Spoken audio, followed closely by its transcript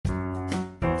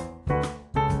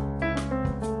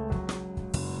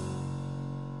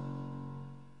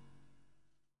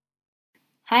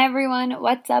Hi everyone,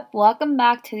 what's up? Welcome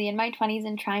back to the In My 20s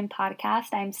and Trying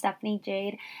podcast. I'm Stephanie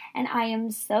Jade, and I am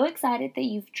so excited that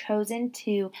you've chosen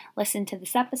to listen to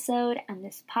this episode and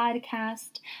this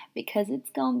podcast because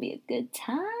it's going to be a good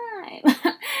time.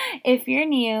 If you're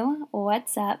new,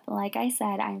 what's up? Like I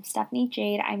said, I'm Stephanie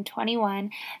Jade. I'm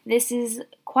 21. This is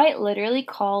quite literally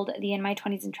called the In My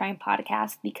 20s and Trying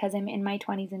podcast because I'm in my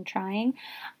 20s and trying.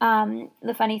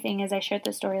 The funny thing is I shared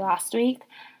this story last week.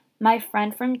 My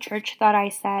friend from church thought I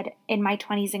said in my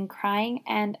 20s and crying,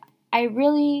 and I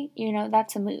really,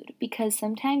 that's a mood because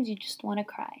sometimes you just want to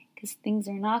cry because things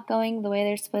are not going the way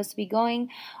they're supposed to be going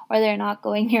or they're not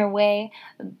going your way.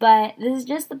 But this is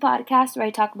just the podcast where I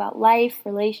talk about life,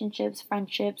 relationships,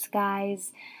 friendships,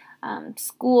 guys,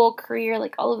 school, career,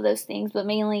 like all of those things, but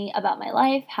mainly about my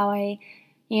life, how I,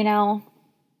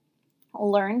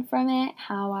 learn from it,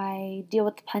 how I deal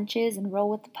with the punches and roll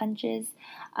with the punches.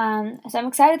 So I'm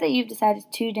excited that you've decided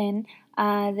to tune in.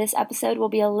 This episode will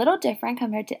be a little different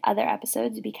compared to other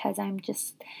episodes because I don't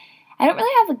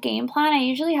really have a game plan. I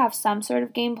usually have some sort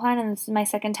of game plan, and this is my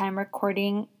second time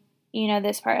recording,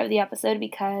 this part of the episode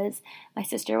because my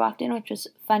sister walked in, which was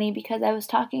funny because I was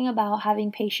talking about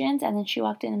having patience, and then she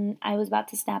walked in and I was about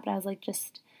to snap, and I was like,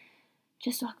 just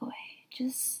walk away.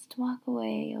 Just walk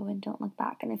away, and don't look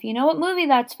back. And if you know what movie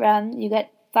that's from, you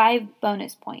get 5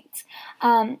 bonus points.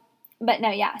 But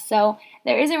no, yeah, so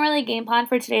there isn't really a game plan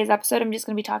for today's episode. I'm just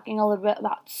going to be talking a little bit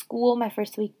about school, my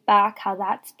first week back, how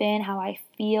that's been, how I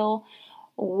feel,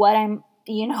 what I'm,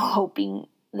 hoping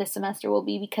this semester will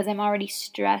be because I'm already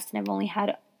stressed and I've only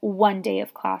had 1 day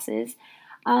of classes.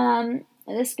 The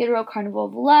Skid Row Carnival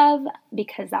of Love,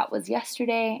 because that was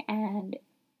yesterday and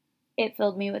it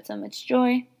filled me with so much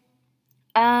joy.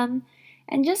 And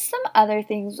just some other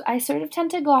things. I sort of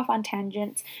tend to go off on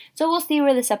tangents, so we'll see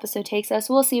where this episode takes us.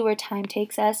 We'll see where time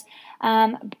takes us.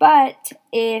 But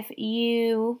if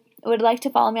you would like to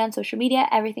follow me on social media,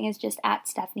 everything is just at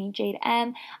Stephanie Jade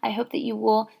M. I hope that you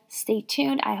will stay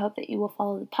tuned. I hope that you will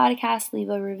follow the podcast, leave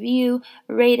a review,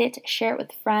 rate it, share it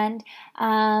with a friend.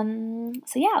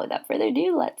 So yeah, without further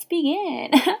ado, let's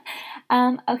begin.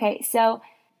 Okay, so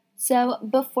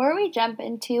before we jump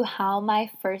into how my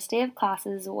first day of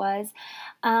classes was,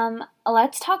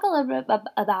 let's talk a little bit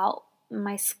about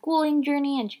my schooling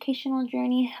journey, educational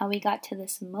journey, how we got to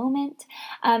this moment.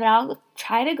 And I'll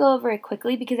try to go over it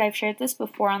quickly because I've shared this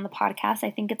before on the podcast.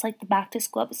 I think it's like the back to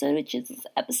school episode, which is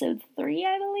episode 3,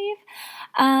 I believe.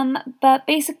 But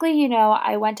basically,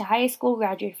 I went to high school,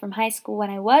 graduated from high school. When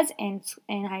I was in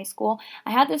high school,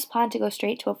 I had this plan to go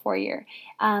straight to a 4-year.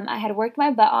 I had worked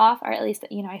my butt off, or at least,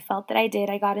 I felt that I did.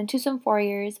 I got into some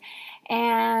 4-years,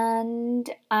 and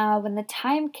when the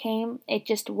time came, it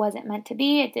just wasn't meant to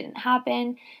be. It didn't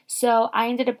happen. So I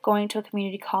ended up going to a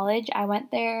community college. I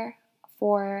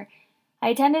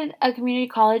attended a community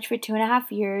college for 2.5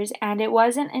 years, and it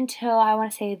wasn't until I want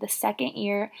to say the second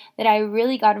year that I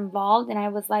really got involved, and I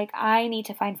was like, I need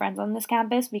to find friends on this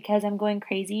campus because I'm going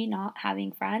crazy not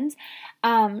having friends.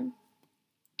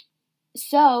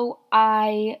 So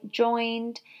I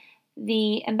joined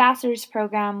the ambassadors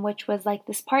program, which was like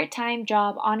this part-time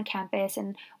job on campus,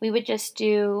 and we would just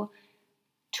do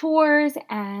tours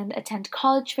and attend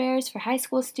college fairs for high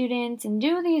school students and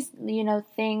do these,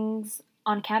 things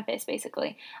on campus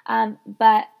basically.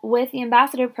 But with the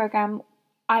ambassador program,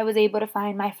 I was able to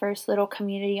find my first little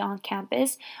community on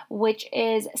campus, which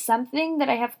is something that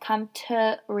I have come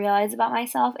to realize about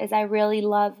myself is I really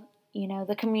love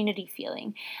the community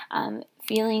feeling.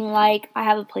 Feeling like I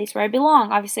have a place where I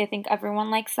belong. Obviously, I think everyone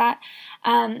likes that.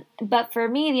 But for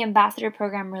me, the ambassador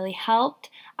program really helped.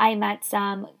 I met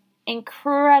some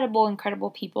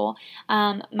incredible people.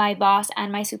 My boss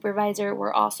and my supervisor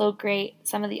were also great.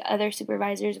 Some of the other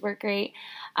supervisors were great.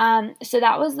 So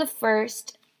that was the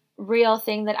first real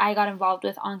thing that I got involved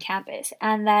with on campus.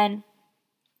 And then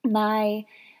my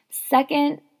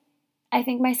second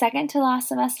to last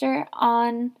semester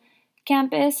on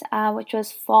campus, which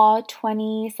was fall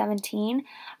 2017,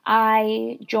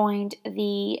 I joined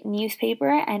the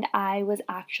newspaper and I was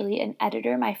actually an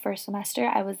editor my first semester.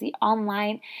 I was the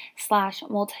online /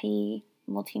 multimedia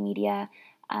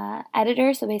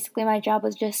editor. So basically my job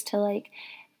was just to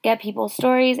get people's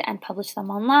stories and publish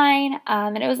them online.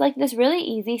 And it was like this really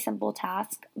easy, simple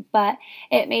task, but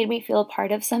it made me feel a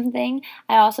part of something.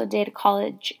 I also did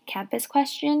college campus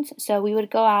questions. So we would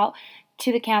go out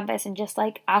to the campus and just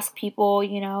like ask people,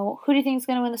 you know, who do you think is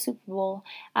going to win the Super Bowl,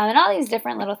 and all these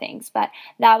different little things. But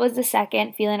that was the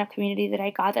second feeling of community that I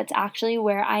got. That's actually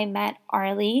where I met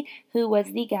Arlie, who was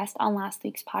the guest on last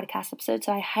week's podcast episode.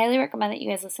 So I highly recommend that you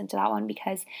guys listen to that one,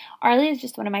 because Arlie is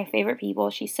just one of my favorite people.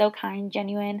 She's so kind,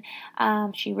 genuine.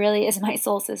 She really is my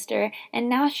soul sister, and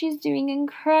now she's doing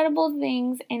incredible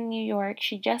things in New York.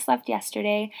 She just left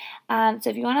yesterday. So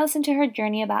if you want to listen to her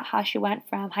journey about how she went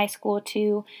from high school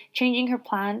to changing her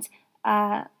plans,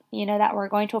 you know, that we're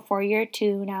going to a 4-year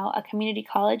to now a community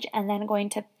college, and then going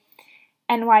to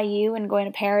NYU and going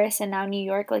to Paris and now New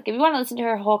York. Like, if you want to listen to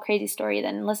her whole crazy story,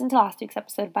 then listen to last week's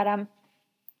episode. But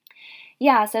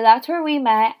yeah, so that's where we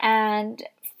met, and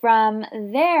from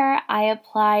there, I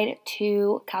applied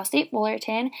to Cal State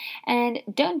Fullerton, and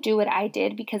don't do what I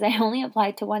did, because I only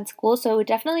applied to one school, so it would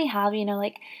definitely have, you know,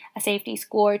 like a safety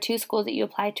school or 2 schools that you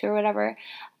applied to or whatever.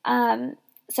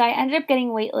 So I ended up getting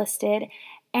waitlisted,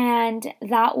 and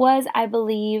that was, I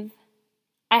believe,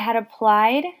 I had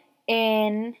applied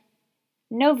in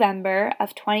November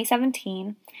of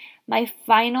 2017. My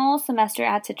final semester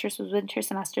at Citrus was winter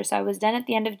semester, so I was done at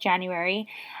the end of January,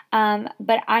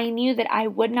 but I knew that I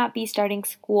would not be starting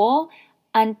school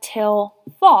until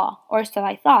fall, or so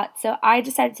I thought. So I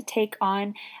decided to take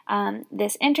on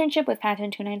this internship with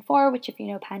Pantone 294, which, if you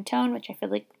know Pantone, which I feel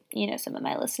like, you know, some of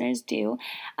my listeners do,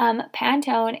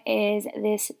 Pantone is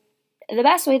this, the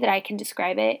best way that I can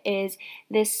describe it is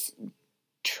this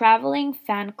traveling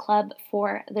fan club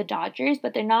for the Dodgers,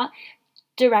 but they're not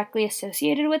directly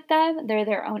associated with them. They're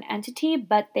their own entity,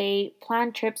 but they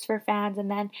plan trips for fans, and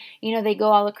then, you know, they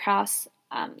go all across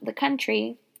the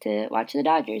country to watch the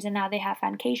Dodgers. And now they have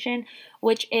Fancation,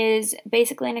 which is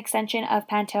basically an extension of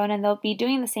Pantone, and they'll be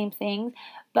doing the same thing.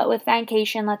 But with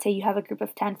Fancation, let's say you have a group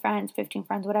of 10 friends, 15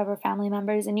 friends, whatever, family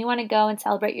members, and you want to go and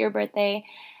celebrate your birthday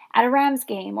at a Rams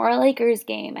game or a Lakers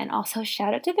game. And also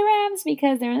shout out to the Rams,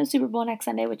 because they're in the Super Bowl next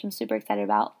Sunday, which I'm super excited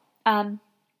about.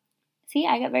 See,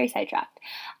 I got very sidetracked.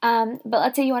 But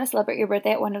let's say you want to celebrate your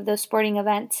birthday at one of those sporting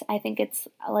events. I think it's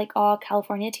like all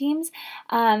California teams.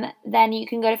 Then you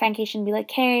can go to Fancation and be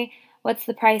like, hey, what's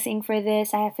the pricing for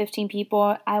this? I have 15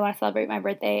 people. I want to celebrate my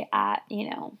birthday at, you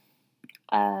know,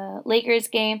 Lakers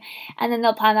game, and then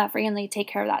they'll plan that for you and they take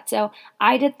care of that. So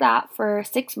I did that for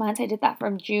 6 months. I did that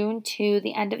from June to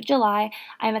the end of July.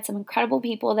 I met some incredible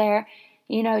people there.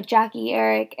 You know, Jackie,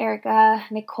 Eric, Erica,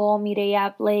 Nicole,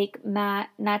 Mireya, Blake, Matt,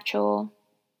 Nacho,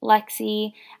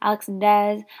 Lexi, Alex, and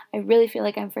Dez. I really feel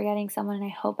like I'm forgetting someone, and I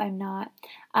hope I'm not.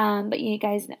 But you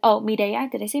guys,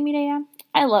 Mireya. Did I say Mireya?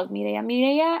 I love Mireya.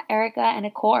 Mireya, Erica, and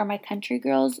Nicole are my country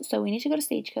girls, so we need to go to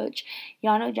Stagecoach.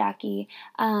 Y'all know Jackie.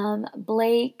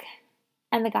 Blake,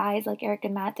 and the guys, like Eric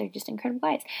and Matt, they're just incredible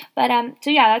guys. But, so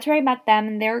yeah, that's where I met them,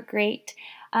 and they're great.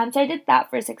 So I did that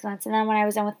for 6 months, and then when I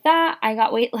was done with that, I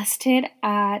got waitlisted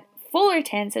at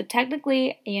Fullerton. So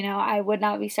technically, you know, I would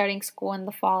not be starting school in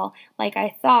the fall like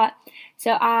I thought.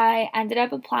 So I ended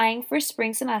up applying for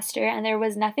spring semester, and there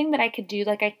was nothing that I could do.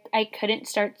 Like, I couldn't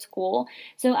start school.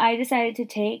 So I decided to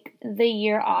take the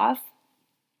year off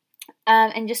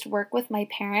and just work with my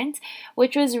parents,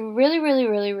 which was really, really,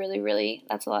 really, really, really,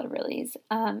 that's a lot of reallys.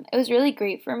 It was really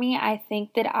great for me. I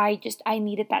think that I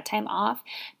needed that time off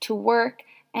to work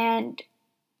and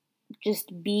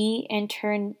just be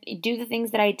intern, do the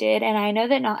things that I did. And I know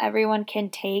that not everyone can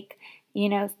take, you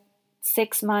know,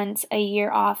 6 months, a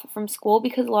year off from school,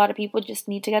 because a lot of people just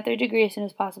need to get their degree as soon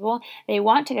as possible. They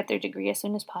want to get their degree as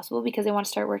soon as possible because they want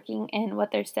to start working in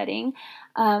what they're studying.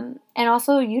 And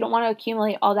also, you don't want to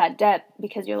accumulate all that debt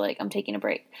because you're like, I'm taking a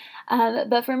break.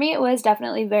 But for me, it was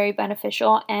definitely very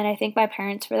beneficial, and I thank my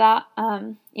parents for that.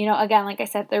 You know, again, like I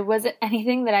said, there wasn't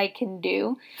anything that I can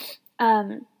do.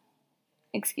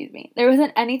 There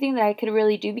wasn't anything that I could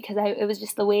really do because it was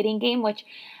just the waiting game, which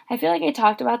I feel like I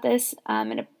talked about this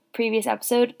in a previous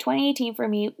episode. 2018 for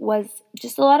me was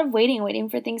just a lot of waiting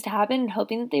for things to happen and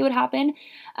hoping that they would happen.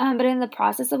 But in the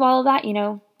process of all of that, you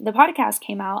know, the podcast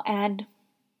came out, and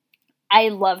I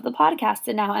love the podcast,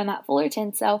 and now I'm at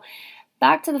Fullerton. So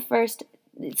back to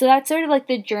so that's sort of like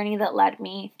the journey that led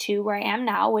me to where I am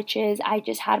now, which is I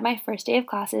just had my first day of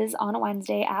classes on a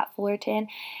Wednesday at Fullerton,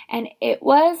 and it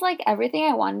was like everything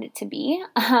I wanted it to be.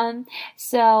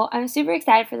 So I'm super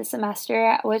excited for the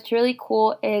semester. What's really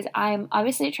cool is I'm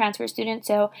obviously a transfer student,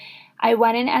 so I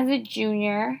went in as a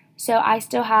junior, so I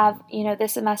still have, you know,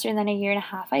 this semester and then a year and a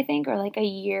half, I think, or like a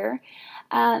year.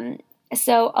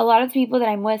 So a lot of the people that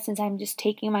I'm with, since I'm just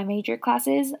taking my major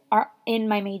classes, are in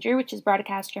my major, which is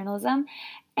broadcast journalism,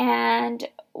 and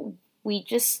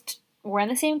we're in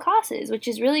the same classes, which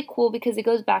is really cool because it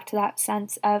goes back to that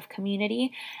sense of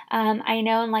community. I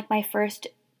know in like my first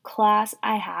class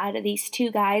I had these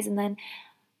two guys, and then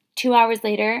 2 hours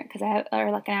later,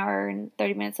 or like an hour and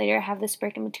 30 minutes later, I have this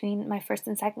break in between my first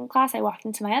and second class. I walked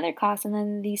into my other class, and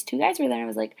then these two guys were there, and I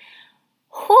was like,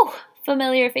 whew,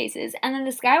 familiar faces. And then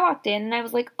this guy walked in, and I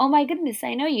was like, oh my goodness,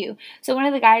 I know you. So one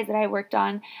of the guys that I worked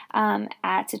on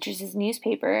at Citrus's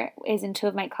newspaper is in two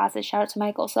of my classes. Shout out to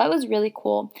Michael. So that was really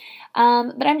cool.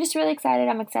 But I'm just really excited.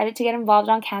 I'm excited to get involved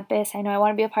on campus. I know I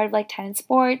want to be a part of like Titan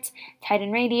Sports,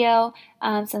 Titan Radio,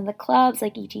 some of the clubs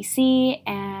like ETC,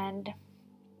 and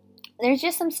there's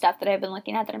just some stuff that I've been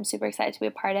looking at that I'm super excited to be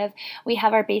a part of. We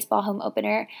have our baseball home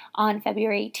opener on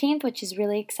February 18th, which is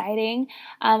really exciting.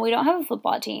 We don't have a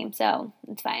football team, so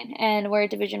it's fine. And we're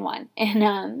Division 1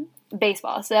 in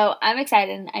baseball. So I'm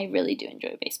excited, and I really do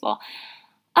enjoy baseball.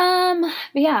 But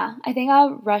yeah, I think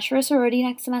I'll rush for a sorority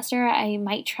next semester. I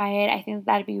might try it. I think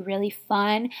that'd be really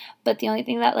fun. But the only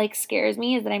thing that like scares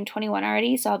me is that I'm 21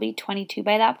 already, so I'll be 22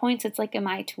 by that point. So it's like, am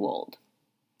I too old?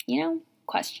 You know?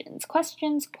 Questions.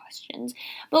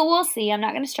 But we'll see. I'm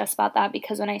not going to stress about that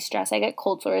because when I stress, I get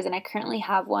cold sores, and I currently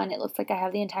have one. It looks like I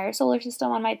have the entire solar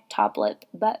system on my top lip,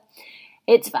 but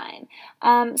it's fine.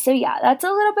 So yeah, that's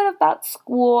a little bit about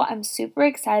school. I'm super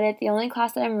excited. The only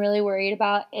class that I'm really worried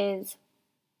about is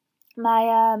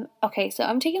my so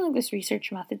I'm taking like this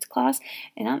research methods class,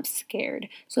 and I'm scared.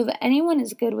 So if anyone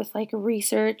is good with like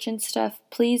research and stuff,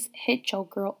 please hit your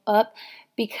girl up,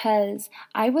 because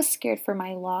I was scared for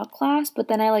my law class, but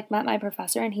then I like met my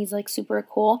professor, and he's like super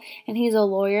cool, and he's a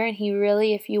lawyer, and he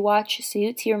really, if you watch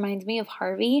Suits, he reminds me of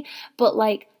Harvey, but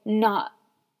like not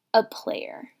a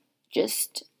player.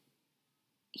 Just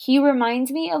he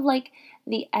reminds me of like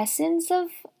the essence of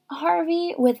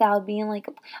Harvey without being like,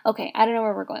 okay, I don't know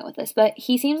where we're going with this, but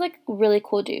he seems like a really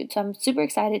cool dude. So I'm super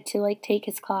excited to like take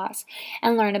his class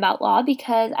and learn about law,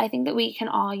 because I think that we can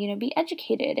all, be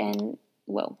educated. And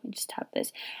whoa, I just tapped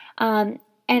this. And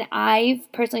I've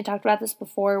personally talked about this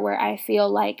before, where I feel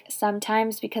like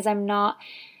sometimes because I'm not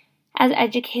as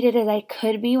educated as I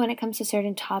could be when it comes to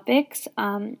certain topics,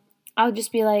 I'll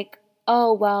just be like,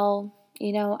 oh, well,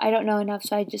 I don't know enough,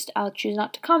 so I'll choose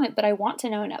not to comment, but I want to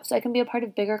know enough so I can be a part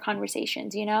of bigger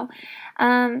conversations, So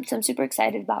I'm super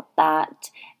excited about that,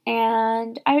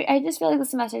 and I just feel like the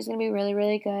semester is going to be really,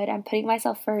 really good. I'm putting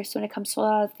myself first when it comes to a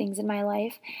lot of things in my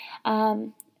life.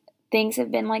 Things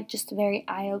have been like just very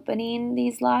eye-opening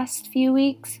these last few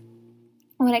weeks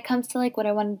when it comes to like what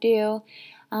I want to do,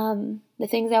 the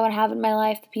things I want to have in my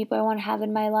life, the people I want to have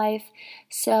in my life,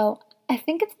 so I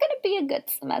think it's going to be a good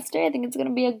semester. I think it's going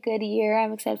to be a good year.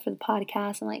 I'm excited for the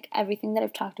podcast and like everything that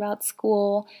I've talked about,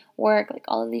 school, work, like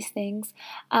all of these things.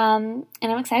 And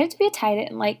I'm excited to be a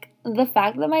Titan. Like the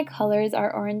fact that my colors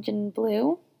are orange and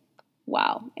blue.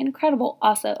 Wow, incredible.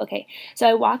 Also, okay,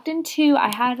 so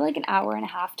I had like an hour and a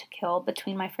half to kill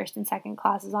between my first and second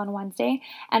classes on Wednesday,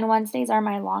 and Wednesdays are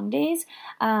my long days.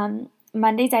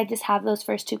 Mondays I just have those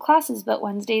first two classes, but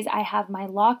Wednesdays I have my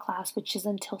law class, which is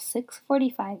until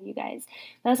 6:45, you guys.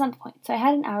 That's not the point. So I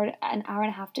had an hour and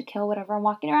a half to kill, whatever. I'm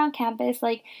walking around campus,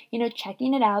 like,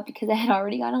 checking it out, because I had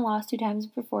already gotten lost 2 times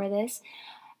before this.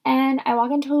 And I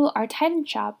walk into our Titan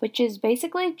shop, which is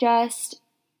basically just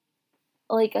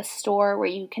like a store where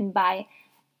you can buy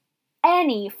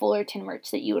any Fullerton merch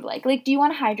that you would like. Like, do you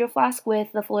want a Hydro Flask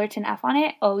with the Fullerton F on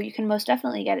it? Oh, you can most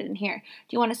definitely get it in here.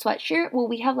 Do you want a sweatshirt? Well,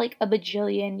 we have like a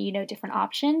bajillion, different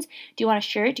options. Do you want a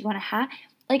shirt? Do you want a hat?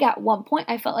 Like at one point,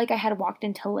 I felt like I had walked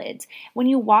into Lids. When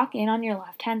you walk in on your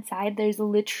left-hand side, there's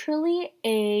literally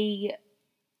a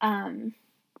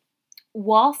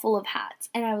wall full of hats,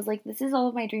 and I was like, this is all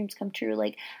of my dreams come true.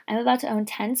 Like, I'm about to own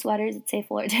 10 sweaters that say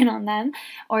Fullerton on them,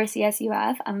 or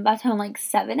CSUF. I'm about to own like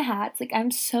 7 hats. Like,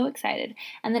 I'm so excited.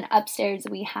 And then upstairs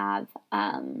we have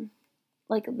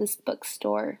like this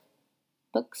bookstore,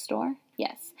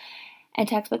 yes, and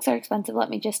textbooks are expensive, let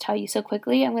me just tell you. So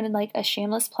quickly, I'm going to like a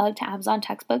shameless plug to Amazon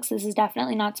Textbooks. This is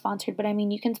definitely not sponsored, but I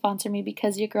mean, you can sponsor me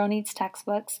because your girl needs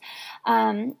textbooks.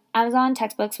 Amazon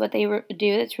Textbooks, what they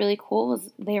do that's really cool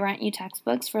is they rent you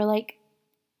textbooks for like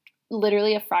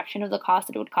literally a fraction of the cost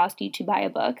that it would cost you to buy a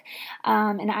book.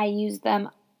 And I used them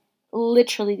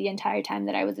literally the entire time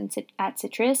that I was at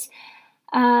Citrus.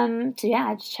 So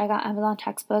yeah, just check out Amazon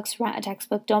Textbooks, rent a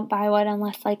textbook. Don't buy one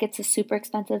unless like it's a super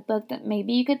expensive book that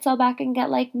maybe you could sell back and get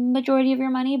like majority of your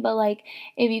money. But like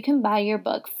if you can buy your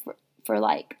book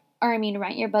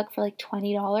rent your book for like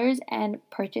 $20 and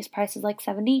purchase price is like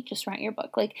 $70, just rent your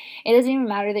book. Like it doesn't even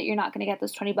matter that you're not gonna get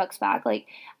those $20 back. Like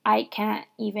I can't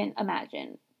even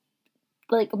imagine.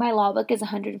 Like my law book is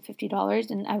 $150,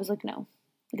 and I was like, no.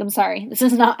 Like, I'm sorry, this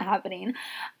is not happening.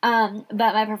 But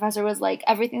my professor was like,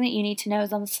 everything that you need to know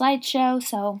is on the slideshow.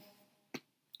 So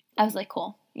I was like,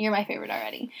 cool. You're my favorite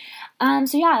already.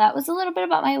 So yeah, that was a little bit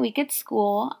about my week at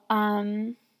school.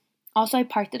 Also, I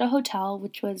parked at a hotel,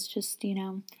 which was just,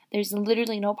 there's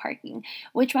literally no parking,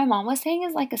 which my mom was saying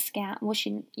is like a scam. Well, she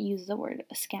didn't use the word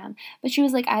scam, but she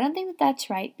was like, I don't think that that's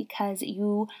right because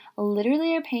you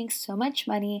literally are paying so much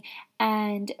money,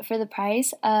 and for the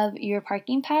price of your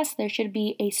parking pass, there should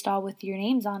be a stall with your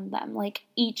names on them. Like,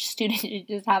 each student should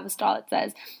just have a stall that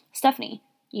says Stephanie,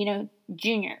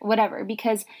 Junior, whatever,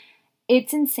 because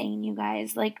it's insane, you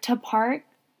guys. Like, to park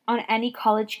on any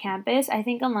college campus, I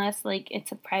think unless like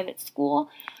it's a private school,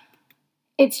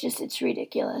 it's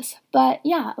ridiculous. But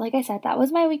yeah, like I said, that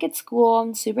was my week at school.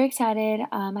 I'm super excited.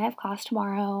 I have class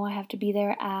tomorrow. I have to be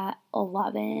there at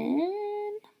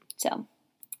 11. So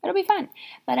it'll be fun.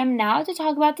 But I'm now to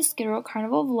talk about the Skid Row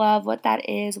Carnival of Love, what that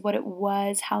is, what it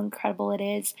was, how incredible it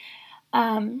is.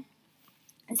 So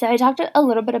I talked a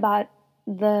little bit about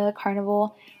the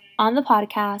carnival on the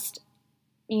podcast,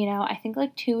 I think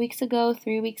like 2 weeks ago,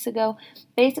 3 weeks ago.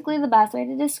 Basically, the best way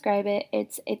to describe it,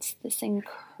 it's this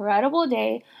incredible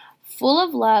day full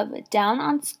of love down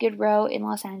on Skid Row in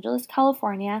Los Angeles,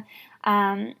 California.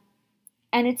 And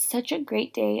it's such a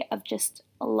great day of just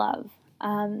love.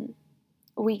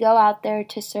 We go out there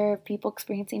to serve people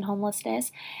experiencing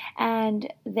homelessness,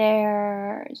 and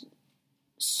there's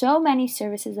so many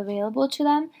services available to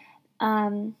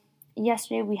them.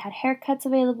 Yesterday we had haircuts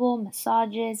available,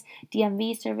 massages,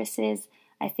 DMV services.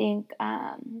 I think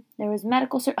there was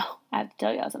medical service. Oh, I have to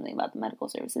tell y'all something about the medical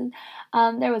services.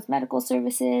 There was medical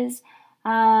services.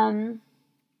 There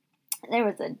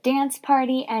was a dance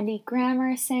party. Andy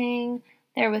Grammer sang.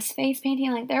 There was face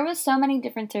painting. Like, there was so many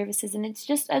different services, and it's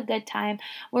just a good time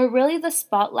where really the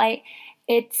spotlight,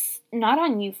 it's not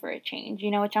on you for a change,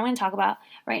 which I'm going to talk about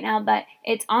right now, but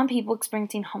it's on people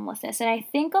experiencing homelessness. And I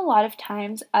think a lot of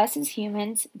times, us as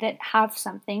humans that have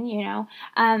something,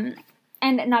 and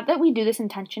not that we do this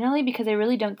intentionally, because I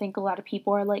really don't think a lot of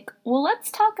people are like, well, let's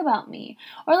talk about me,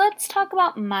 or let's talk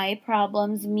about my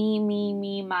problems,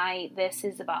 my, this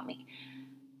is about me.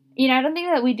 I don't think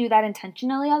that we do that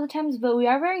intentionally all the times, but we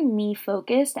are very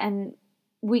me-focused, and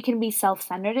we can be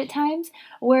self-centered at times,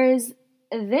 whereas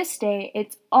this day,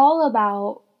 it's all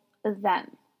about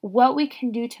them. What we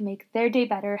can do to make their day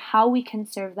better, how we can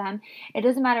serve them. It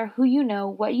doesn't matter who you know,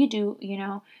 what you do,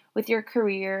 with your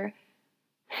career.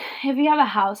 If you have a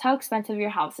house, how expensive your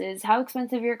house is, how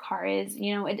expensive your car is,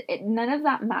 none of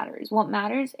that matters. What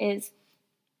matters is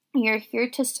you're here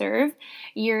to serve.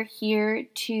 You're here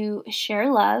to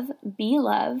share love, be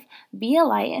a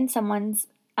light in someone's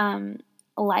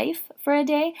life for a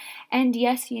day. And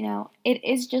yes, it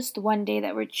is just one day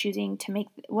that we're choosing to make.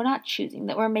 We're not choosing,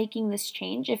 that we're making this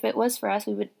change. If it was for us,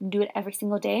 we would do it every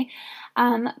single day.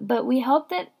 But we hope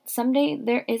that someday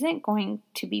there isn't going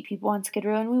to be people on Skid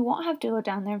Row, and we won't have to go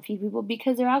down there and feed people,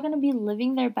 because they're all going to be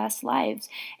living their best lives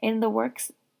in the work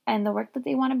that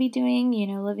they want to be doing,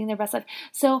 living their best life.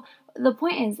 So the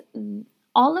point is,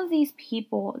 all of these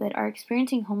people that are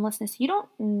experiencing homelessness, you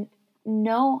don't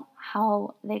know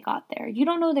how they got there. You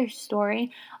don't know their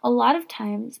story. A lot of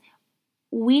times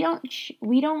we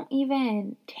don't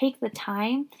even take the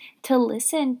time to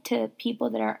listen to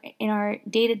people that are in our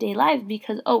day-to-day lives,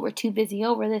 because we're too busy,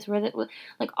 we're this, we're that,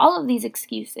 like all of these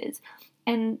excuses.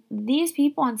 And these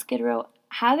people on Skid Row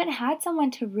haven't had someone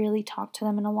to really talk to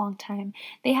them in a long time.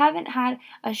 They haven't had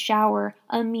a shower,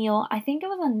 a meal. I think it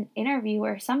was an interview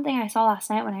or something I saw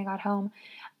last night when I got home.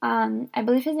 I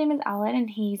believe his name is Alan, and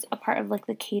he's a part of like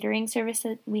the catering service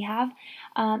that we have.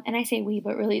 And I say we,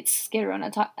 but really it's Skid Row.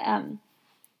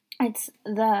 It's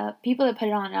the people that put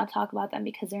it on, and I'll talk about them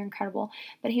because they're incredible.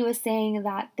 But he was saying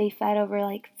that they fed over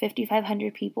like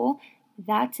 5,500 people.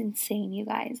 That's insane, you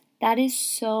guys. That is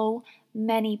so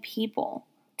many people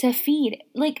to feed.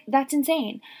 Like, that's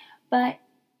insane. But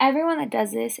everyone that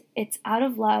does this, it's out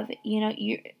of love.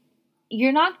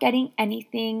 You're not getting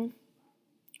anything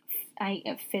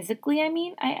physically,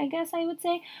 I guess I would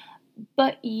say,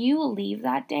 but you leave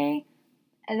that day,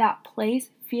 that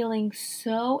place, feeling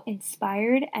so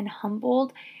inspired and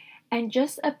humbled and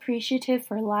just appreciative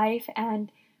for life,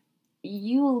 and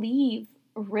you leave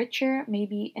richer,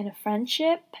 maybe in a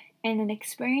friendship and an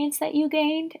experience that you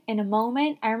gained in a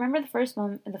moment. I remember the first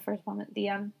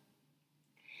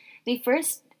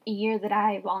year that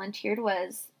I volunteered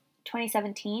was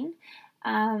 2017,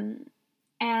 and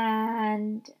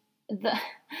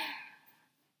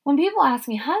when people ask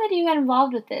me, how did you get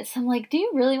involved with this? I'm like, do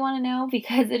you really want to know?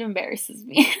 Because it embarrasses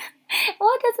me. Well,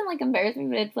 it doesn't embarrass me,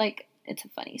 but it's a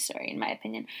funny story in my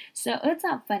opinion. So it's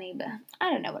not funny, but I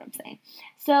don't know what I'm saying.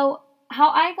 So how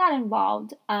I got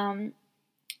involved,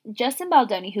 Justin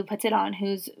Baldoni, who puts it on,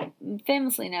 who's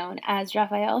famously known as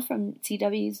Raphael from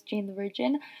CW's Jane the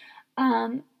Virgin,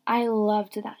 I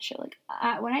loved that show. Like,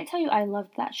 when I tell you I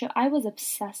loved that show, I was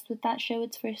obsessed with that show,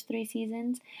 its first 3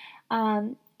 seasons.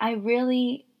 I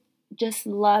really just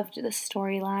loved the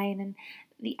storyline and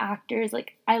the actors.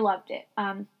 Like, I loved it.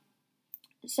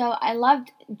 So I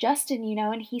loved Justin,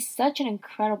 and he's such an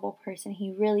incredible person.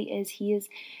 He really is. He is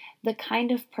the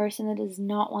kind of person that does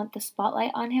not want the spotlight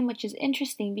on him, which is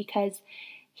interesting because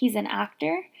he's an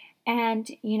actor. And,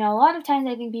 a lot of times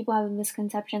I think people have a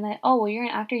misconception that, oh, well, you're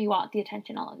an actor, you want the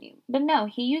attention all on you. But no,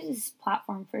 he uses his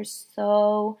platform for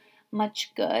so much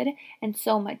good and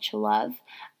so much love.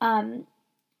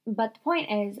 But the point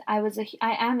is, I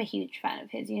am a huge fan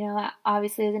of his,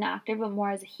 obviously as an actor, but more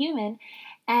as a human.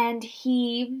 And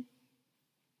he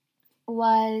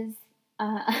was,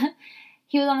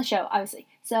 he was on the show, obviously.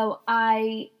 So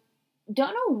I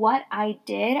don't know what I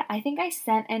did. I think I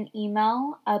sent an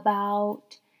email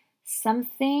about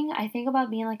something. I think about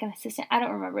being like an assistant. I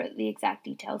don't remember the exact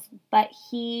details, but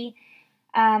he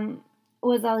was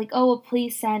all like, "Oh, well,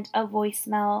 please send a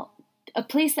voicemail.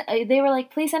 They were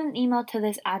like, please send an email to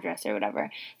this address or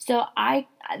whatever." So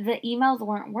the emails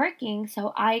weren't working,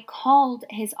 so I called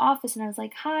his office and I was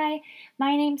like, "Hi,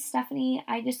 my name's Stephanie.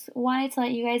 I just wanted to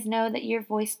let you guys know that the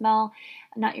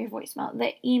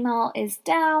email is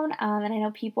down, and I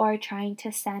know people are trying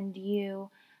to send you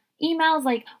emails.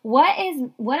 Like, what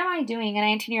am I doing? A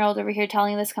 19-year-old over here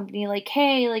telling this company, like,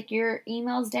 hey, like, your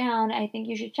email's down. I think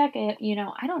you should check it."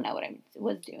 I don't know what I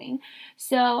was doing.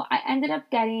 So I ended up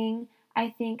getting,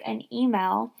 I think, an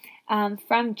email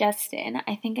from Justin.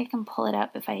 I think I can pull it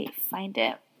up if I find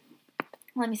it.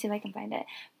 Let me see if I can find it.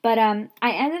 But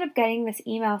I ended up getting this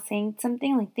email saying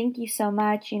something like, "Thank you so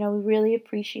much. We really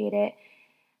appreciate it."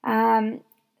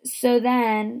 So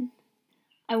then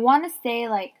I want to say,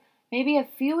 like, maybe a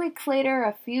few weeks later,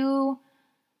 a few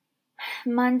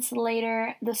months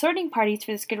later, the sorting parties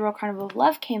for the Skid Row Carnival of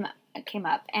Love came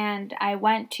up, and I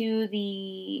went to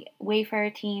the Wayfarer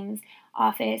team's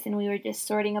office, and we were just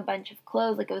sorting a bunch of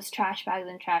clothes. Like, it was trash bags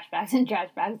and trash bags and trash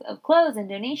bags of clothes and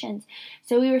donations.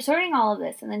 So we were sorting all of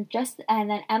this, and then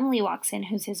Emily walks in,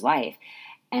 who's his wife,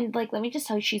 and, like, let me just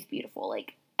tell you, she's beautiful.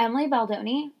 Like, Emily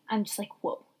Baldoni, I'm just like,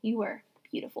 whoa, you are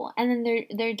beautiful. And then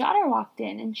their daughter walked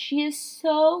in, and she is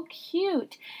so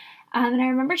cute. And I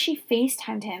remember she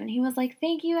FaceTimed him, and he was like,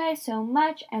 "Thank you guys so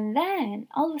much." And then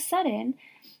all of a sudden,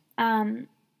 no,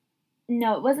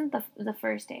 it wasn't the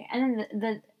first day. And then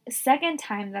the second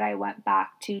time that I went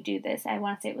back to do this, I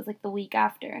want to say it was like the week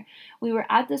after, we were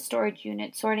at the storage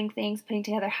unit sorting things, putting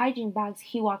together hygiene bags.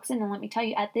 He walks in, and let me tell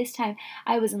you, at this time,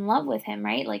 I was in love with him,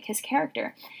 right? Like, his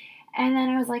character. And then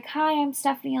I was like, "Hi, I'm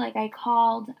Stephanie." Like, I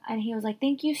called, and he was like,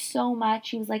 "Thank you so much."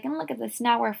 He was like, "And look at this,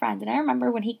 now we're friends." And I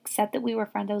remember when he said that we were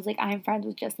friends, I was like, "I'm friends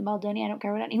with Justin Baldoni. I don't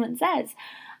care what anyone says."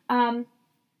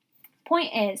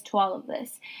 Point is, to all of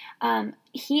this,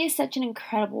 he is such an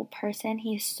incredible person.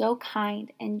 He is so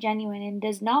kind and genuine and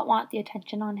does not want the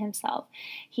attention on himself.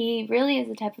 He really is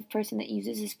the type of person that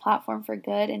uses his platform for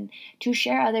good and to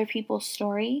share other people's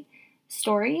stories.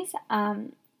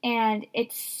 And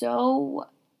it's so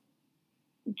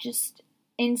just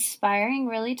inspiring,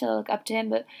 really, to look up to him.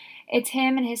 But it's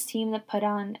him and his team that put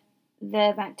on the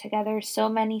event together. So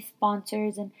many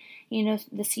sponsors, and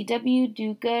the CW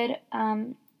Do Good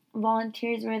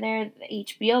volunteers were there, the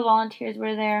HBO volunteers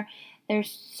were there.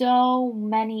 There's so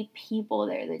many people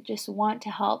there that just want to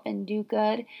help and do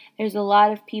good. There's a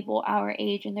lot of people our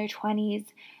age in their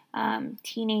 20s,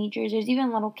 teenagers. There's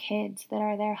even little kids that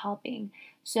are there helping.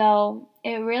 So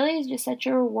it really is just such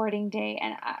a rewarding day.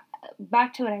 And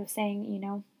back to what I was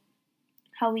saying,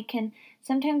 how we can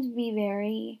sometimes be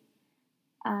very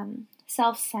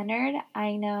self-centered.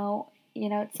 I know,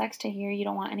 it sucks to hear you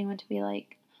don't want anyone to be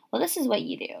like, "Well, this is what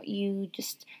you do. You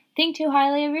just think too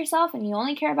highly of yourself, and you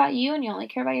only care about you, and you only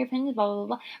care about your opinions, blah, blah,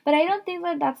 blah." But I don't think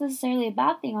that that's necessarily a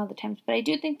bad thing all the time. But I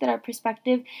do think that our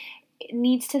perspective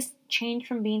needs to change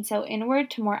from being so inward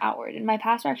to more outward. And my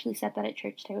pastor actually said that at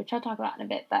church today, which I'll talk about in a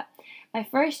bit. But my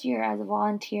first year as a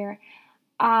volunteer,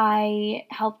 I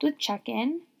helped with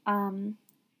check-in,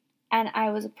 and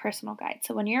I was a personal guide.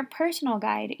 So when you're a personal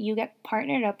guide, you get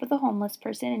partnered up with a homeless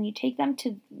person, and you take them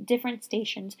to different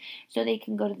stations so they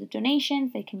can go to the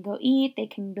donations, they can go eat, they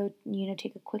can go,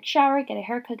 take a quick shower, get a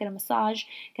haircut, get a massage,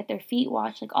 get their feet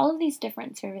washed, like all of these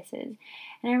different services.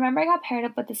 And I remember I got paired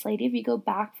up with this lady. If you go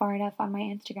back far enough on my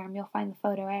Instagram, you'll find the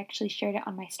photo. I actually shared it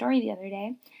on my story the other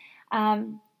day.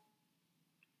 And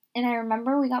I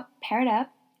remember we got paired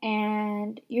up,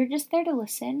 and you're just there to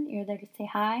listen. You're there to say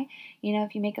hi.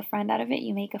 If you make a friend out of it,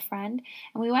 you make a friend.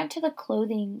 And we went to the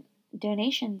clothing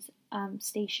donations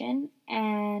station,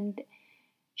 and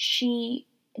she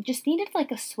just needed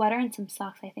like a sweater and some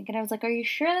socks, I think. And I was like, "Are you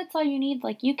sure that's all you need?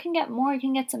 Like, you can get more. You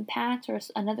can get some pants or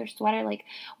another sweater. Like,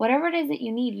 whatever it is that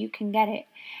you need, you can get it."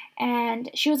 And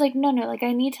she was like, "No, no, like,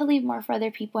 I need to leave more for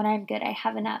other people, and I'm good. I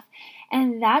have enough."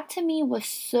 And that to me was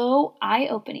so eye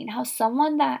opening, how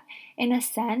someone that, in a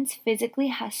sense, physically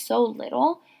has so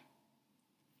little,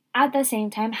 at the same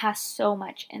time has so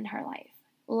much in her life.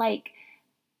 Like,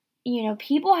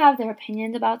 people have their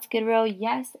opinions about Skid Row.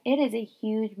 Yes, it is a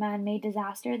huge man-made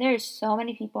disaster. There's so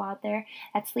many people out there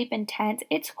that sleep in tents.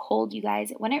 It's cold, you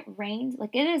guys. When it rains,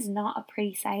 like, it is not a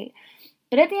pretty sight.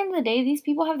 But at the end of the day, these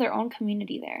people have their own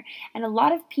community there. And a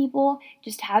lot of people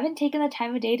just haven't taken the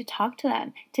time of day to talk to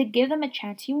them, to give them a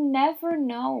chance. You never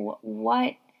know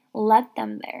what led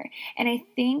them there. And I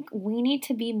think we need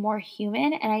to be more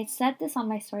human. And I said this on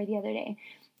my story the other day.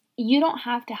 You don't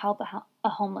have to help a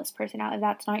homeless person out if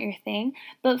that's not your thing,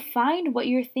 but find what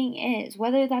your thing is,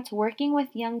 whether that's working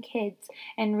with young kids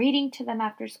and reading to them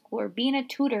after school, or being a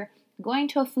tutor, going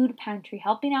to a food pantry,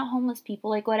 helping out homeless people,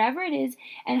 like whatever it is,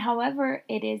 and however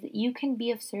it is that you can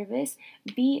be of service,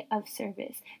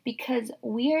 because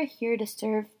we are here to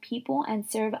serve people and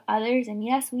serve others. And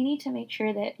yes, we need to make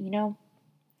sure that,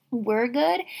 we're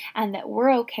good and that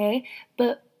we're okay,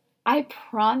 but I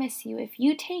promise you, if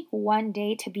you take one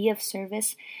day to be of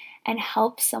service and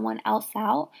help someone else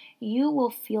out, you will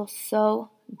feel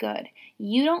so good.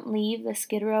 You don't leave the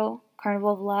Skid Row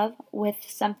Carnival of Love with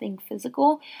something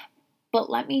physical, but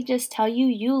let me just tell you,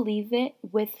 you leave it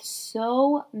with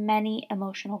so many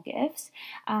emotional gifts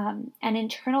and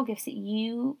internal gifts that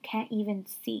you can't even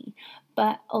see.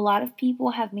 But a lot of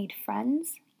people have made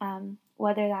friends,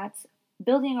 whether that's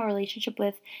building a relationship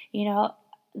with,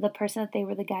 the person that they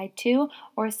were the guide to,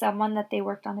 or someone that they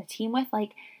worked on a team with.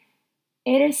 Like,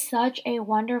 it is such a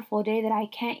wonderful day that I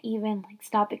can't even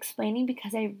stop explaining,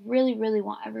 because I really, really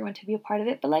want everyone to be a part of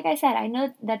it. But like I said, I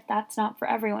know that that's not for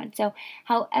everyone. So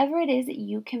however it is that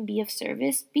you can be of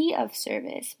service,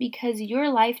 because your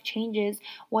life changes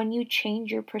when you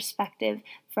change your perspective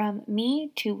from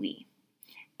me to we.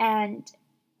 And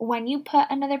when you put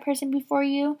another person before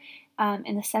you,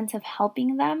 in the sense of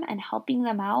helping them and helping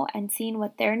them out and seeing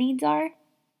what their needs are,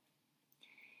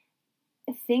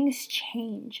 things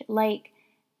change. Like,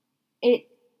 it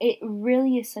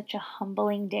really is such a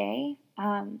humbling day.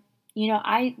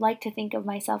 I like to think of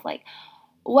myself like,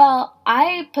 well,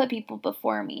 I put people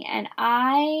before me, and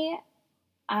I'm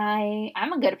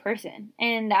a good person,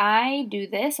 and I do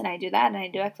this and I do that and I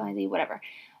do X, Y, and Z, whatever.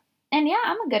 And yeah,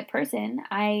 I'm a good person.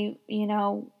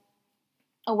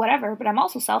 Whatever, but I'm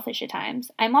also selfish at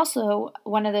times. I'm also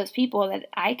one of those people that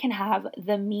I can have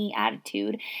the me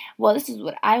attitude. Well, this is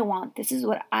what I want. This is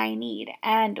what I need.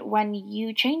 And when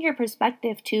you change your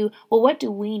perspective to, well, what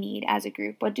do we need as a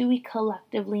group? What do we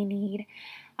collectively need?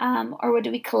 Or what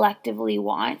do we collectively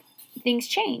want? Things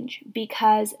change,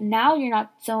 because now you're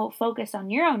not so focused on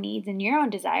your own needs and your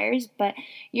own desires, but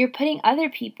you're putting other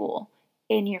people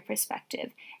in your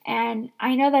perspective. And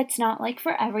I know that's not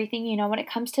for everything. When it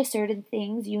comes to certain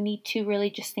things, you need to really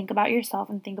just think about yourself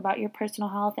and think about your personal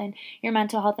health and your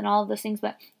mental health and all of those things.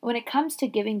 But when it comes to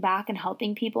giving back and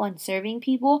helping people and serving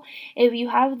people, if you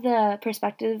have the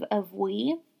perspective of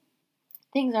we,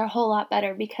 things are a whole lot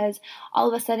better, because all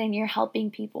of a sudden you're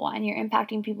helping people and you're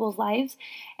impacting people's lives.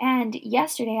 And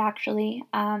yesterday, actually,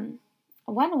 when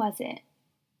was it?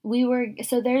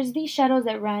 So there's these shuttles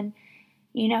that run.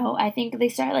 I think they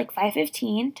start at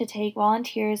 5:15 to take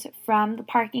volunteers from the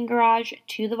parking garage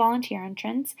to the volunteer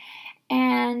entrance.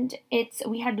 And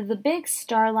we had the big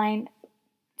Starline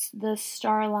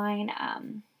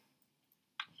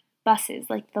buses,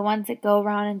 the ones that go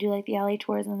around and do the LA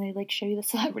tours, and they show you the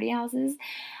celebrity houses.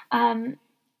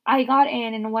 I got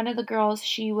in, and one of the girls,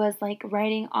 she was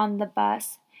riding on the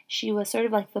bus. She was sort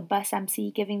of the bus MC,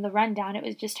 giving the rundown. It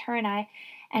was just her and I.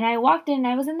 And I walked in, and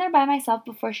I was in there by myself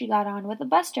before she got on with the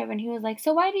bus driver, and he was like,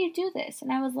 "So why do you do this?"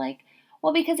 And I was like,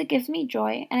 "Well, because it gives me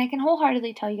joy." And I can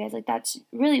wholeheartedly tell you guys, that's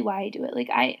really why I do it.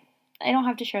 I don't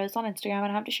have to share this on Instagram. I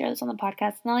don't have to share this on the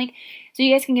podcast. It's not so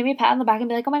you guys can give me a pat on the back and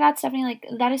be like, "Oh my God, Stephanie,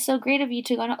 that is so great of you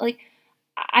to go."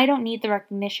 I don't need the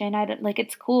recognition. I don't,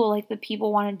 it's cool, the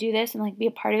people want to do this and be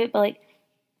a part of it, but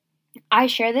I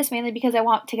share this mainly because I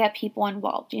want to get people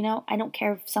involved, I don't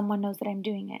care if someone knows that I'm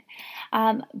doing it.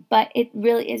 But it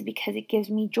really is because it gives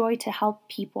me joy to help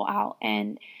people out.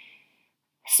 And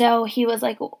so he was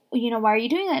like, "Why are you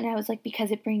doing that?" And I was like,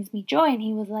 "Because it brings me joy." And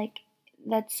he was like,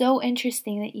 "That's so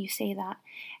interesting that you say that."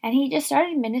 And he just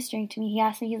started ministering to me. He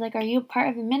asked me, he's like, "Are you a part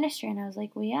of a ministry?" And I was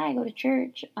like, "Well, yeah, I go to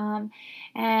church."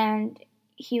 And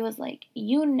he was like,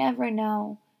 "You never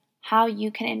know how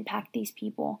you can impact these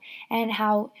people and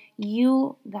how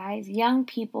you guys, young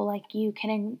people like you,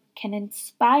 can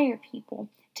inspire people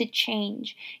to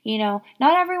change. Not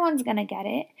everyone's gonna get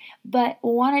it, but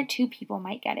one or two people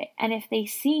might get it. And if they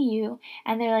see you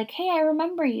and they're like, hey, I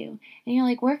remember you, and you're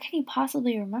like, where can he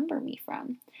possibly remember me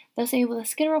from? They'll say, well, the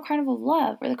Skid Row Carnival of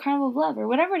Love, or the Carnival of Love, or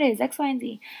whatever it is, X, Y, and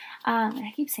Z. And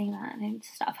I keep saying that and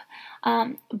stuff.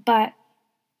 But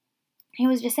he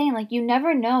was just saying, like, you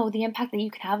never know the impact that you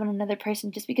can have on another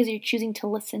person just because you're choosing to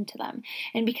listen to them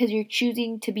and because you're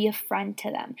choosing to be a friend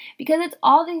to them. Because it's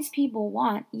all these people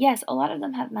want. Yes, a lot of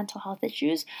them have mental health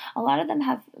issues. A lot of them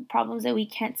have problems that we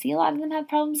can't see. A lot of them have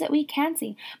problems that we can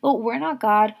see. But we're not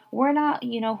God. We're not,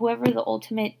 whoever the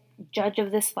ultimate judge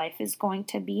of this life is going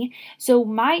to be. So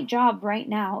my job right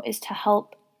now is to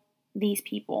help these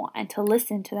people and to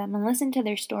listen to them and listen to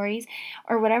their stories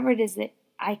or whatever it is that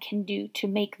I can do to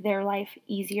make their life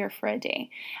easier for a day.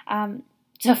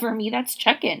 So for me, that's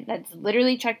check-in. That's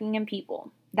literally checking in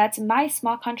people. That's my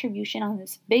small contribution on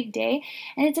this big day.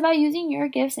 And it's about using your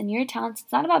gifts and your talents.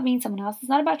 It's not about being someone else. It's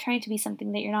not about trying to be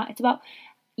something that you're not. It's about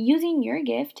using your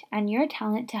gift and your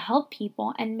talent to help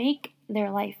people and make their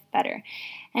life better.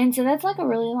 And so that's like a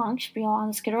really long spiel on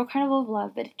the Skid Row Carnival of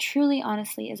Love, but it truly,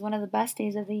 honestly, is one of the best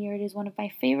days of the year. It is one of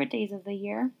my favorite days of the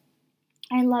year.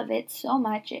 I love it so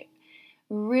much. It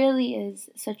really is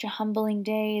such a humbling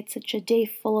day. It's such a day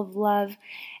full of love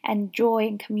and joy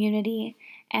and community.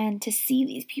 And to see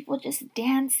these people just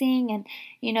dancing,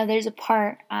 and there's a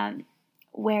part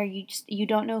where you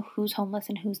don't know who's homeless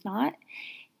and who's not.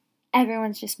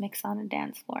 Everyone's just mixed on a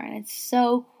dance floor, and it's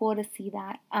so cool to see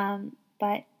that.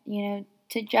 But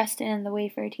to Justin and the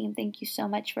Wayfair team, thank you so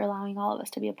much for allowing all of us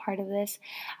to be a part of this.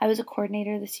 I was a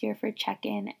coordinator this year for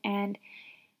check-in, and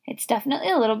it's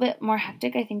definitely a little bit more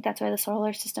hectic. I think that's why the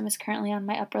solar system is currently on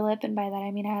my upper lip, and by that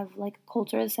I mean I have like a cold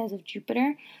sore the size of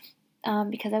Jupiter,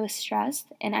 because I was stressed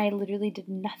and I literally did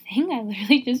nothing. I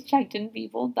literally just checked in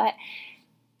people, but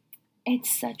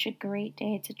it's such a great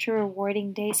day. It's such a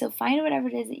rewarding day. So find whatever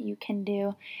it is that you can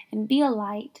do and be a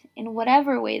light in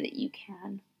whatever way that you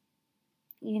can.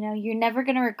 You're never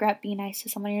going to regret being nice to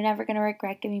someone. You're never going to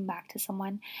regret giving back to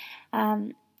someone.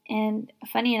 And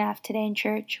funny enough, today in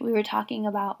church, we were talking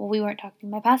about, well, we weren't talking,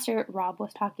 my pastor, Rob,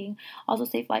 was talking, also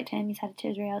safe flight to him, he's headed to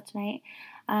Israel tonight,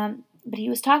 but he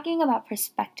was talking about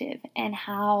perspective and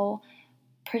how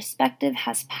perspective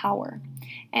has power,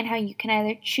 and how you can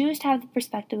either choose to have the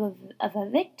perspective of a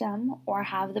victim or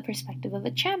have the perspective of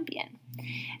a champion.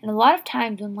 And a lot of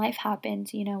times when life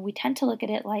happens, we tend to look at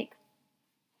it like,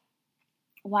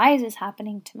 why is this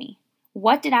happening to me?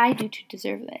 What did I do to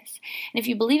deserve this? And if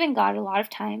you believe in God, a lot of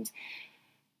times,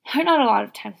 or not a lot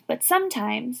of times, but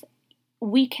sometimes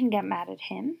we can get mad at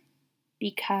Him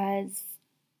because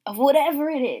of whatever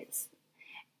it is.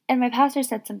 And my pastor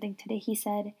said something today. He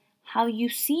said, how you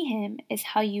see Him is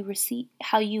how you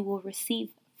will receive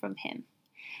from Him.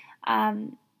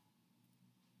 And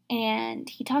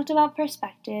he talked about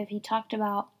perspective. He talked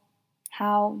about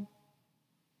how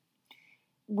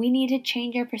we need to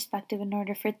change our perspective in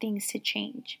order for things to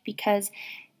change, because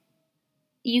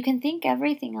you can think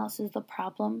everything else is the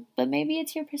problem, but maybe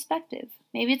it's your perspective.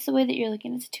 Maybe it's the way that you're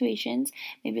looking at situations.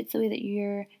 Maybe it's the way that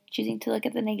you're choosing to look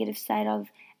at the negative side of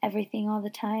everything all the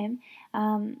time.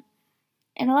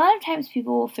 And a lot of times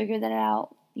people will figure that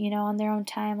out, on their own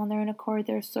time, on their own accord.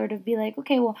 They'll sort of be like,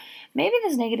 okay, well, maybe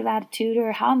this negative attitude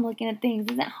or how I'm looking at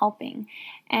things isn't helping.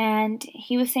 And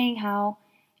he was saying how,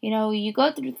 you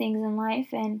go through things in life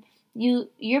and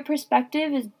your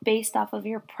perspective is based off of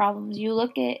your problems. You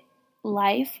look at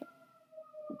life.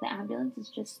 The ambulance is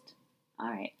just, all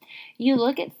right. You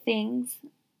look at things.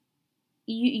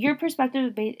 Your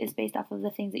perspective is based off of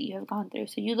the things that you have gone through.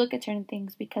 So you look at certain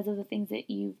things because of the things that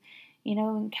you've,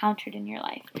 encountered in your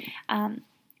life.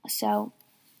 So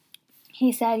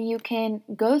he said you can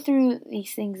go through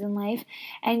these things in life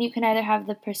and you can either have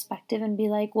the perspective and be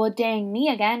like, well, dang, me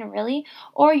again, really?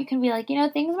 Or you can be like,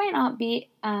 things might not be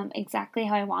exactly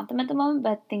how I want them at the moment,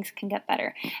 but things can get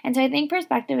better. And so I think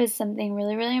perspective is something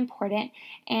really, really important.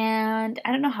 And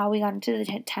I don't know how we got into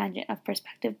the tangent of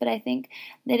perspective, but I think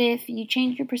that if you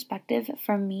change your perspective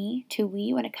from me to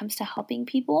we when it comes to helping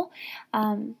people,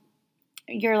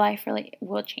 your life really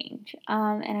will change.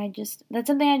 And that's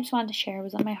something I just wanted to share. It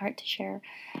was on my heart to share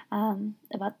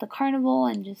about the carnival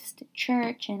and just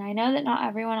church. And I know that not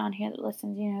everyone on here that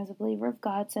listens, is a believer of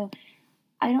God. So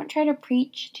I don't try to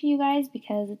preach to you guys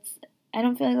because I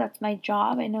don't feel like that's my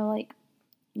job. I know,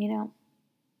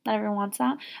 not everyone wants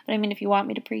that. But I mean, if you want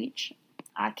me to preach,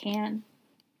 I can.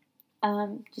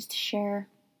 Just to share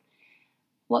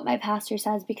what my pastor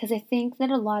says, because I think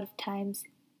that a lot of times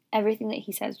everything that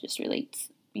he says just relates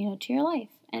to your life.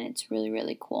 And it's really,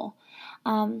 really cool.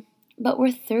 But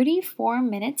we're 34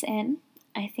 minutes in.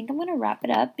 I think I'm going to wrap it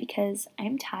up because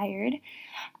I'm tired.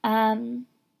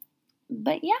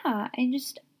 But yeah, I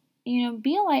just,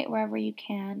 be a light wherever you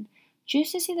can.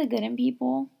 Choose to see the good in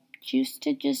people. Choose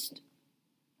to just,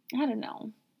 I don't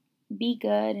know, be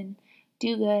good and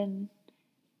do good and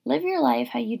live your life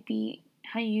how you'd be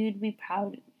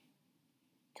proud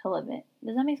to live it.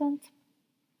 Does that make sense?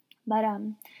 But I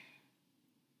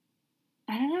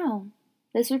don't know.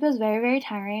 This week was very, very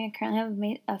tiring. I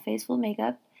currently have a face full of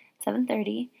makeup,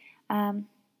 7:30.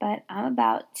 But I'm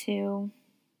about to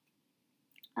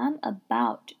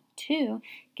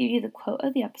give you the quote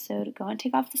of the episode. Go and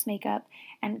take off this makeup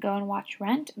and go and watch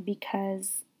Rent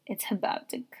because it's about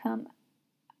to come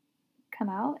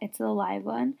out. It's the live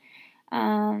one.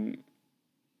 I'm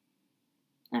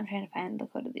trying to find the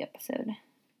quote of the episode.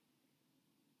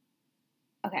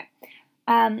 Okay.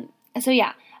 So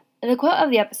yeah, the quote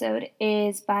of the episode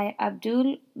is by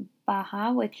Abdul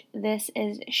Baha, which this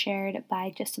is shared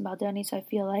by Justin Baldoni. So I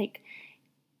feel like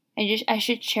I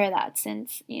should share that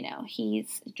since,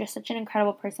 he's just such an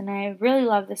incredible person. I really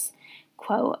love this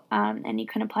quote, and you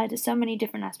can apply it to so many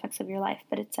different aspects of your life.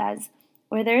 But it says,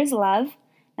 "Where there is love,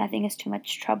 nothing is too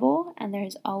much trouble, and there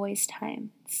is always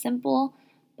time." It's simple,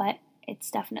 but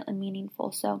it's definitely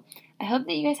meaningful. So I hope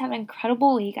that you guys have an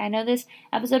incredible week. I know this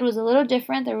episode was a little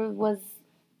different. There was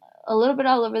a little bit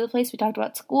all over the place. We talked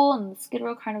about school and the Skid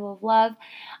Row Carnival of Love,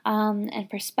 and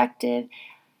perspective.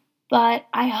 But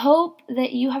I hope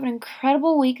that you have an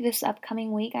incredible week this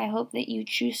upcoming week. I hope that you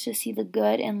choose to see the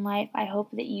good in life. I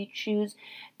hope that you choose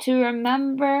to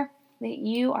remember that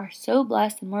you are so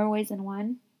blessed in more ways than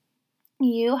one.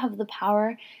 You have the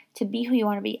power to be who you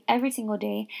want to be every single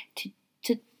day, to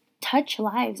touch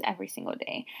lives every single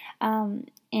day.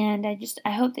 And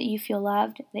I hope that you feel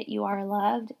loved, that you are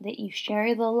loved, that you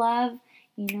share the love.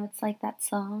 It's like that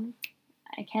song.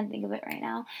 I can't think of it right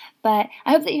now. But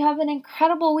I hope that you have an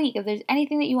incredible week. If there's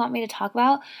anything that you want me to talk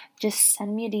about, just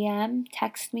send me a DM,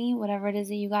 text me, whatever it is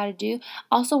that you got to do.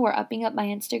 Also, we're upping up my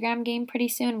Instagram game pretty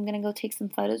soon. I'm going to go take some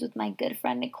photos with my good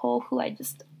friend Nicole, who I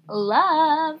just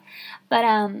love. But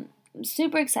I'm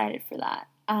super excited for that.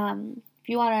 If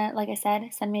you want to, like I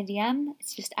said, send me a DM.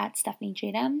 It's just at Stephanie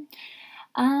Jadem.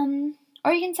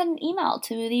 Or you can send an email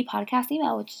to the podcast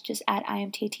email, which is just at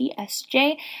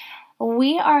imttsj.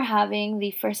 We are having the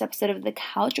first episode of The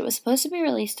Couch. It was supposed to be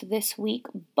released this week,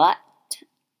 but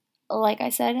like I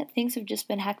said, things have just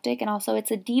been hectic, and also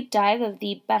it's a deep dive of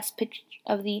the Best Picture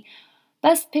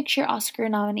Oscar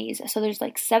nominees. So there's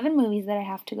like 7 movies that I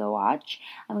have to go watch.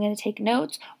 I'm going to take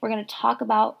notes. We're going to talk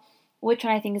about which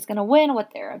one I think is going to win, what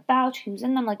they're about, who's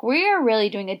in them. Like, we are really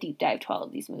doing a deep dive to all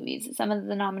of these movies. Some of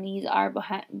the nominees are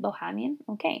Bohemian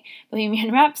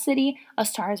Rhapsody, A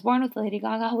Star is Born with Lady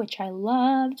Gaga, which I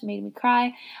loved, made me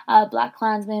cry,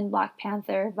 BlacKkKlansman, Black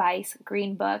Panther, Vice,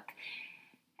 Green Book,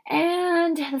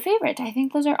 and The Favorite. I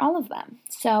think those are all of them.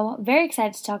 So, very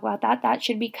excited to talk about that. That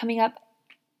should be coming up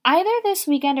either this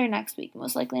weekend or next week,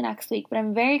 most likely next week. But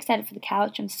I'm very excited for The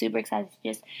Couch. I'm super excited to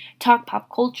just talk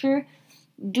pop culture,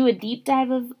 do a deep dive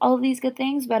of all of these good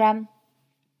things, but I'm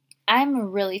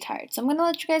really tired. So I'm going to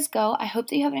let you guys go. I hope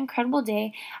that you have an incredible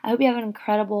day. I hope you have an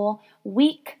incredible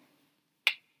week.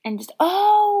 And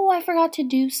I forgot to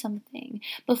do something.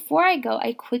 Before I go,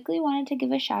 I quickly wanted to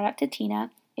give a shout out to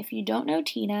Tina. If you don't know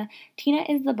Tina,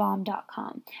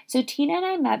 TinaIsTheBomb.com. So Tina and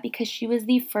I met because she was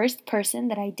the first person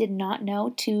that I did not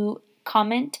know to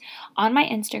comment on my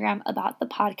Instagram about the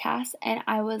podcast, and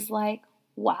I was like,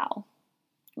 wow.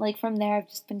 Like, from there, I've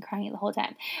just been crying the whole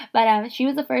time. But she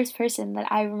was the first person that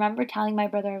I remember telling my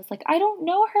brother. I was like, I don't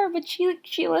know her, but she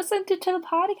listened to the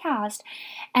podcast.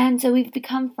 And so we've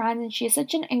become friends, and she is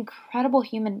such an incredible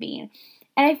human being.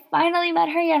 And I finally met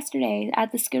her yesterday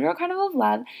at the Skid Row Carnival of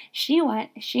Love. She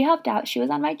helped out. She was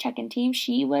on my check-in team.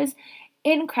 She was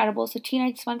incredible. So, Tina,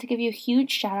 I just wanted to give you a huge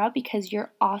shout-out because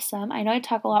you're awesome. I know I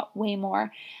talk a lot way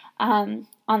more on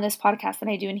this podcast than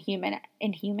I do in human.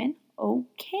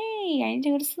 Okay, I need to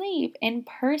go to sleep in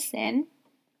person.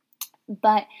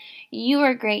 But you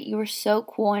were great. You were so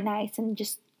cool and nice and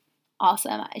just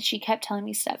awesome. She kept telling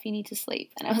me, Steph, you need to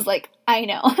sleep. And I was like, I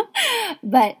know.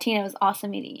 But Tina, was awesome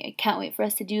meeting you. I can't wait for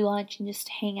us to do lunch and just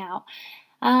hang out.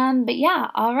 But yeah,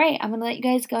 all right. I'm going to let you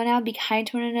guys go now. Be kind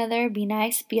to one another. Be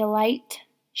nice. Be a light.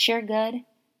 Share good.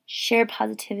 Share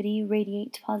positivity.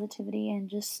 Radiate positivity. And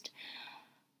just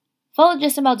follow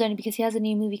Justin Baldoni because he has a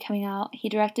new movie coming out. He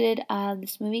directed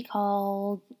this movie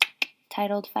titled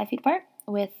 5 Feet Apart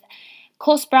with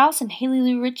Cole Sprouse and Haley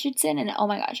Lou Richardson. And oh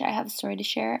my gosh, I have a story to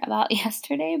share about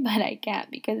yesterday, but I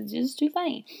can't because it's just too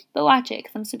funny. But watch it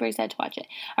because I'm super excited to watch it.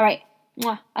 All right,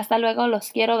 Mwah. Hasta luego.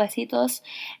 Los quiero. Besitos.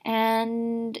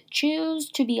 And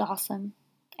choose to be awesome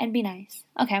and be nice.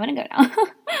 Okay, I'm gonna go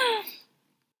now.